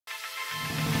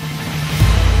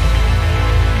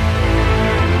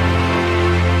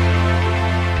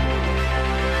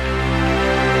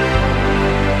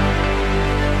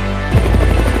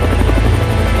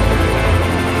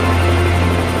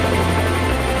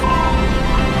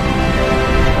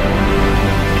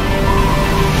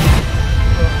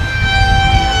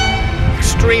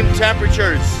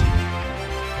temperatures.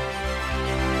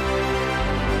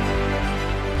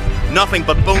 Nothing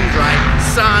but bone dry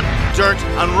sand, dirt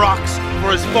and rocks for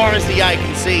as far as the eye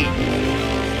can see.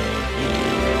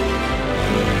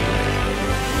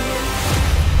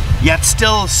 Yet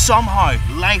still, somehow,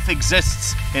 life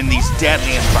exists in these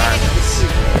deadly environments.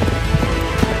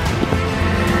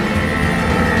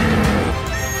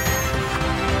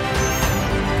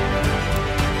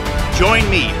 Join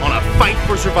me on a fight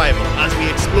for survival as we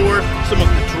explore some of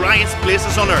the driest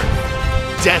places on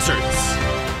Earth, deserts.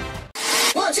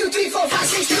 1, 2, 3, 4, 5,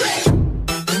 6, 2, 8.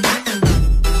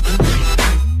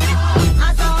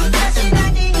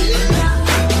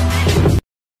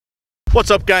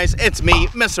 What's up guys, it's me,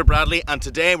 Mr. Bradley, and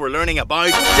today we're learning about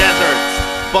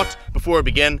deserts. But before we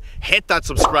begin, hit that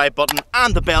subscribe button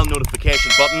and the bell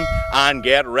notification button and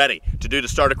get ready to do the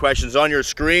starter questions on your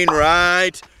screen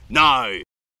right now.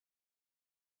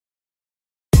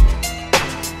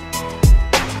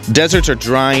 Deserts are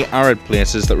dry, arid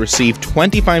places that receive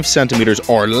 25 centimeters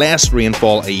or less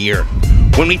rainfall a year.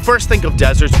 When we first think of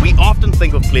deserts, we often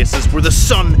think of places where the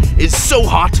sun is so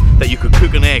hot that you could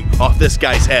cook an egg off this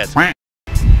guy's head.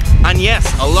 And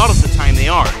yes, a lot of the time they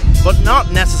are, but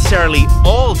not necessarily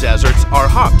all deserts are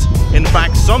hot. In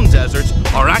fact, some deserts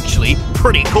are actually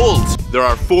pretty cold. There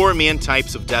are 4 main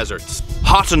types of deserts.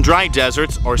 Hot and dry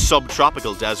deserts or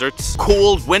subtropical deserts,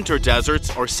 cold winter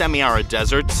deserts or semi-arid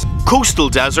deserts, coastal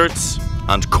deserts,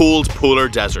 and cold polar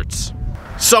deserts.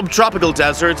 Subtropical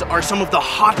deserts are some of the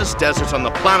hottest deserts on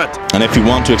the planet. And if you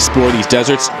want to explore these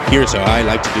deserts, here's how I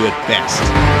like to do it best.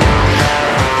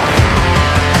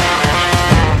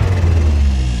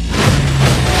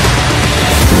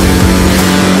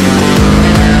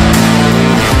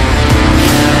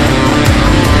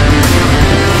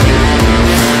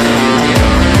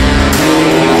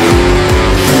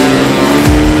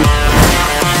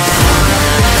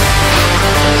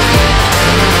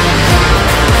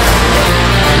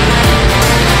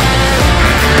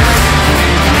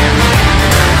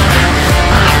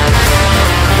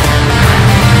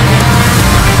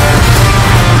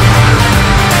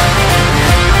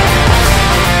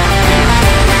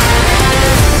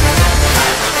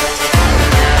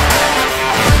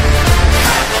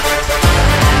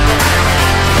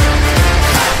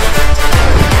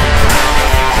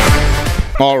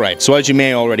 Alright, so as you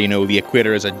may already know, the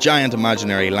equator is a giant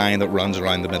imaginary line that runs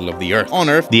around the middle of the Earth. On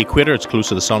Earth, the equator is close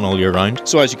to the sun all year round,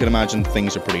 so as you can imagine,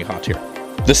 things are pretty hot here.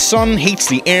 The sun heats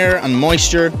the air and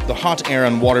moisture. The hot air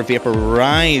and water vapor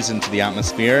rise into the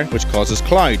atmosphere, which causes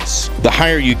clouds. The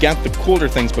higher you get, the colder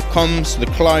things become, so the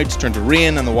clouds turn to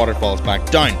rain and the water falls back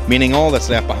down, meaning all that's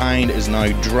left behind is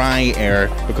now dry air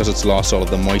because it's lost all of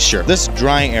the moisture. This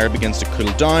dry air begins to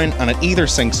cool down and it either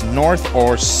sinks north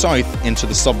or south into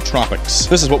the subtropics.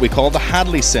 This is what we call the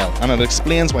Hadley cell, and it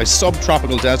explains why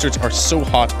subtropical deserts are so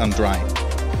hot and dry.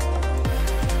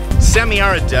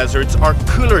 Semi-arid deserts are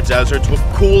cooler deserts with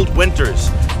cold winters.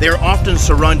 They are often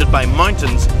surrounded by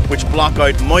mountains which block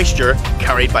out moisture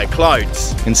carried by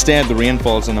clouds. Instead, the rain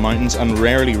falls in the mountains and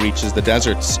rarely reaches the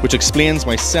deserts, which explains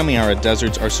why semi-arid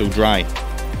deserts are so dry.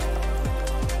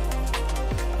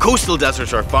 Coastal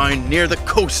deserts are found near the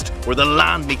coast where the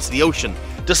land meets the ocean.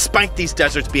 Despite these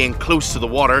deserts being close to the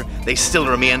water, they still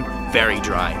remain very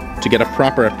dry. To get a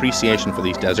proper appreciation for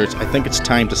these deserts, I think it's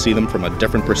time to see them from a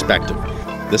different perspective.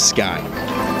 The sky.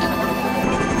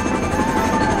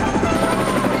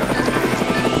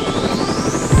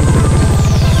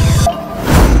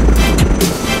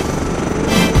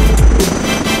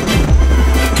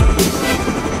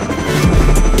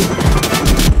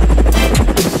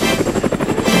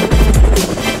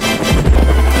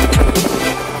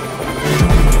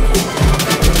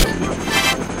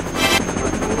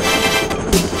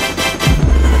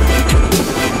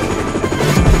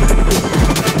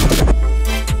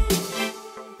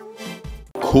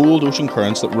 Cold ocean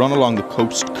currents that run along the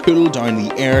coast cool down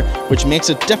the air, which makes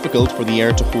it difficult for the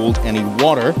air to hold any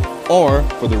water or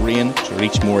for the rain to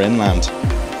reach more inland.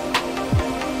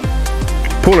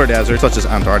 Polar deserts, such as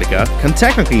Antarctica, can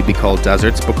technically be called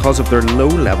deserts because of their low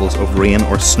levels of rain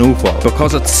or snowfall.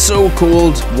 Because it's so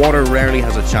cold, water rarely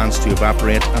has a chance to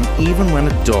evaporate, and even when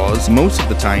it does, most of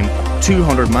the time,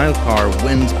 200-mile-per-hour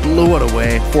winds blow it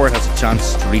away before it has a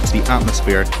chance to reach the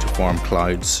atmosphere to form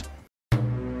clouds.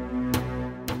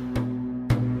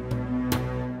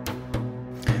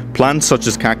 Plants such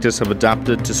as cactus have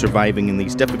adapted to surviving in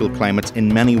these difficult climates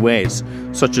in many ways,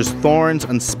 such as thorns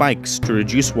and spikes to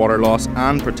reduce water loss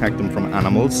and protect them from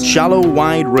animals, shallow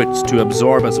wide roots to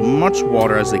absorb as much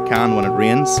water as they can when it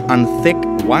rains, and thick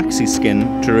waxy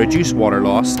skin to reduce water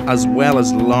loss, as well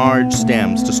as large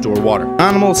stems to store water.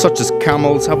 Animals such as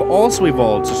Camels have also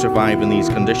evolved to survive in these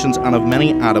conditions and have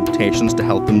many adaptations to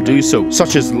help them do so,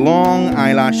 such as long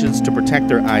eyelashes to protect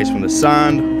their eyes from the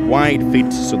sand, wide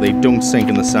feet so they don't sink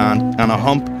in the sand, and a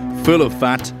hump full of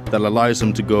fat that allows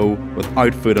them to go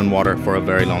without food and water for a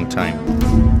very long time.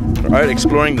 We're out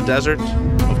exploring the desert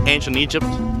of ancient Egypt.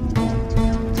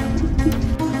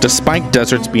 Despite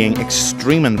deserts being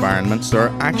extreme environments, there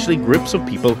are actually groups of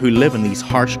people who live in these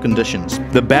harsh conditions.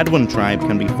 The Bedouin tribe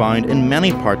can be found in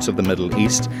many parts of the Middle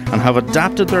East and have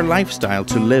adapted their lifestyle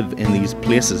to live in these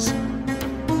places.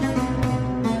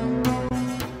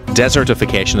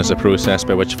 Desertification is a process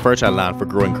by which fertile land for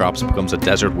growing crops becomes a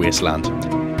desert wasteland.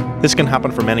 This can happen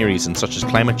for many reasons, such as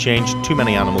climate change, too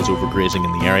many animals overgrazing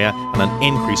in the area, and an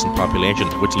increase in population,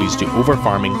 which leads to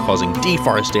over-farming, causing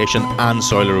deforestation and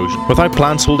soil erosion. Without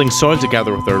plants holding soil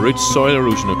together with their roots, soil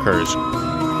erosion occurs.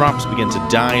 Crops begin to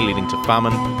die, leading to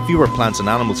famine. Fewer plants and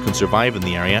animals can survive in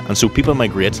the area, and so people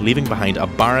migrate, leaving behind a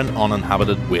barren,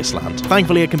 uninhabited wasteland.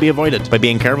 Thankfully, it can be avoided by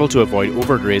being careful to avoid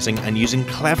overgrazing and using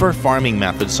clever farming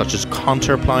methods such as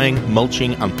contour ploughing,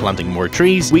 mulching, and planting more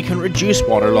trees. We can reduce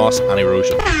water loss and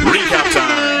erosion. Recap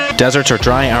time! Deserts are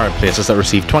dry, arid places that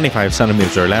receive 25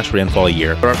 centimeters or less rainfall a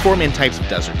year. There are 4 main types of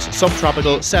deserts: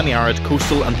 subtropical, semi-arid,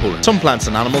 coastal, and polar. Some plants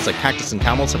and animals, like cactus and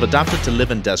camels, have adapted to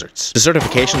live in deserts.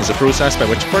 Desertification is a process by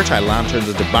which fertile land turns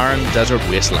into barren desert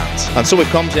wastelands. And so we've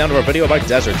come to the end of our video about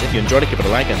deserts. If you enjoyed it, give it a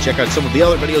like and check out some of the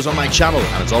other videos on my channel.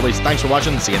 And as always, thanks for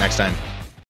watching and see you next time.